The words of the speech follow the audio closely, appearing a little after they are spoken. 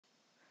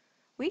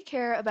We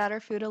care about our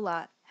food a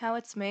lot, how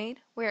it's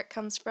made, where it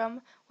comes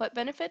from, what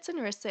benefits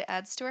and risks it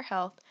adds to our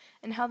health,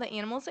 and how the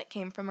animals it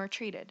came from are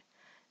treated.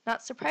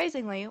 Not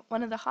surprisingly,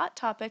 one of the hot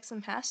topics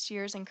in past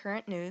years in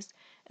current news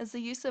is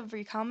the use of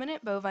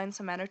recombinant bovine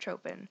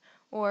somatotropin,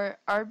 or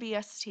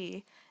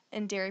RBST,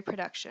 in dairy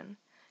production.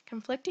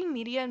 Conflicting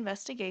media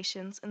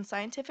investigations and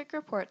scientific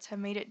reports have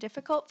made it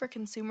difficult for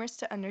consumers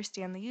to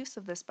understand the use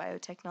of this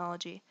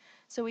biotechnology,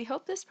 so we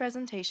hope this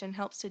presentation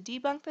helps to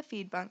debunk the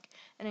feed bunk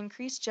and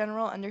increase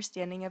general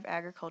understanding of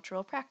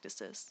agricultural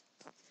practices.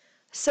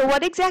 So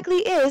what exactly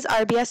is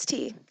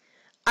RBST?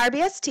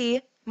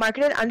 RBST,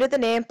 marketed under the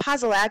name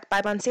Posilac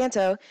by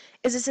Monsanto,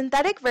 is a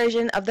synthetic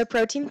version of the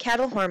protein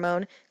cattle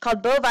hormone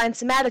called bovine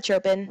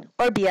somatotropin,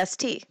 or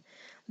BST.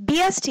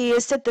 BST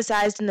is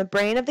synthesized in the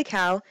brain of the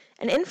cow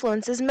and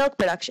influences milk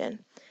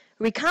production.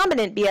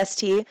 Recombinant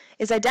BST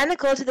is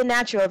identical to the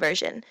natural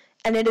version,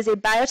 and it is a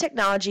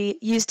biotechnology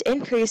used to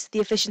increase the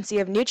efficiency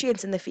of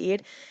nutrients in the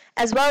feed,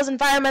 as well as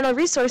environmental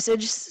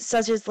resources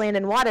such as land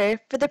and water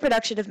for the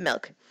production of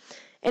milk.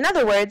 In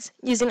other words,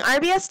 using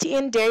RBST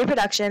in dairy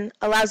production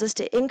allows us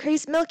to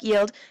increase milk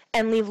yield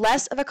and leave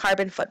less of a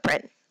carbon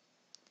footprint.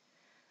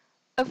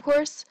 Of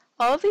course,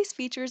 all of these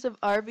features of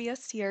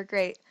RBST are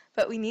great,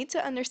 but we need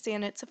to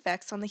understand its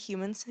effects on the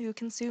humans who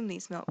consume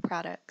these milk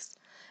products.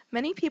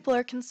 Many people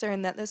are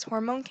concerned that this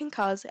hormone can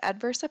cause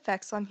adverse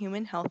effects on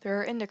human health or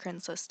our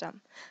endocrine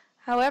system.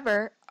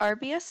 However,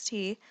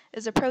 RBST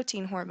is a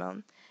protein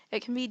hormone.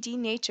 It can be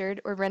denatured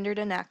or rendered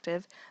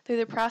inactive through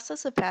the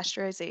process of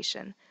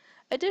pasteurization.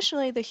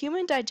 Additionally, the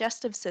human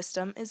digestive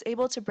system is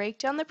able to break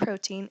down the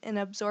protein and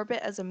absorb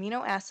it as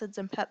amino acids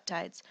and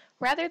peptides,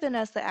 rather than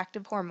as the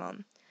active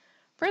hormone.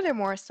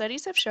 Furthermore,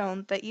 studies have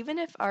shown that even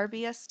if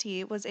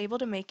RBST was able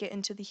to make it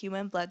into the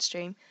human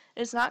bloodstream,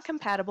 it is not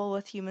compatible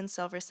with human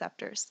cell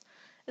receptors.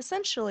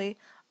 Essentially,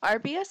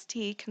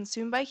 RBST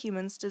consumed by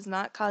humans does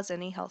not cause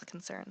any health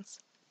concerns.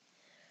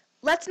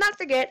 Let's not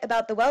forget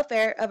about the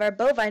welfare of our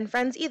bovine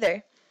friends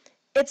either.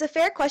 It's a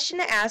fair question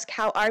to ask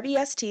how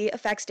RBST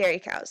affects dairy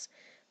cows.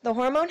 The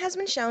hormone has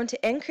been shown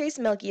to increase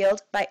milk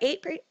yield by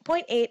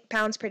 8.8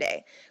 pounds per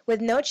day, with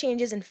no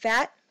changes in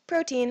fat,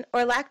 protein,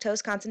 or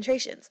lactose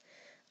concentrations.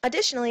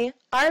 Additionally,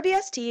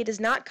 RBST does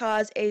not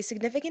cause a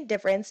significant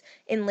difference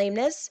in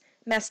lameness,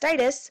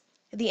 mastitis,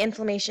 the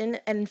inflammation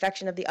and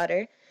infection of the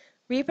udder,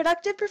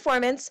 reproductive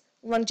performance,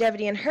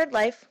 longevity in herd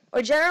life,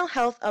 or general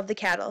health of the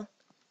cattle.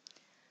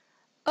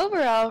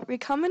 Overall,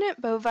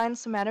 recombinant bovine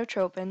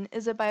somatotropin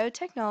is a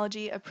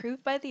biotechnology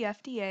approved by the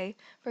FDA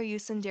for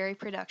use in dairy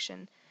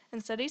production,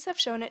 and studies have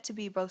shown it to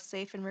be both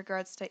safe in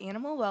regards to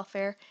animal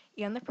welfare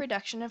and the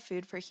production of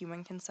food for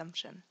human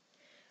consumption.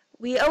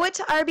 We owe it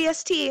to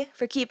RBST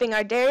for keeping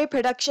our dairy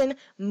production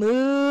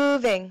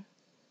moving.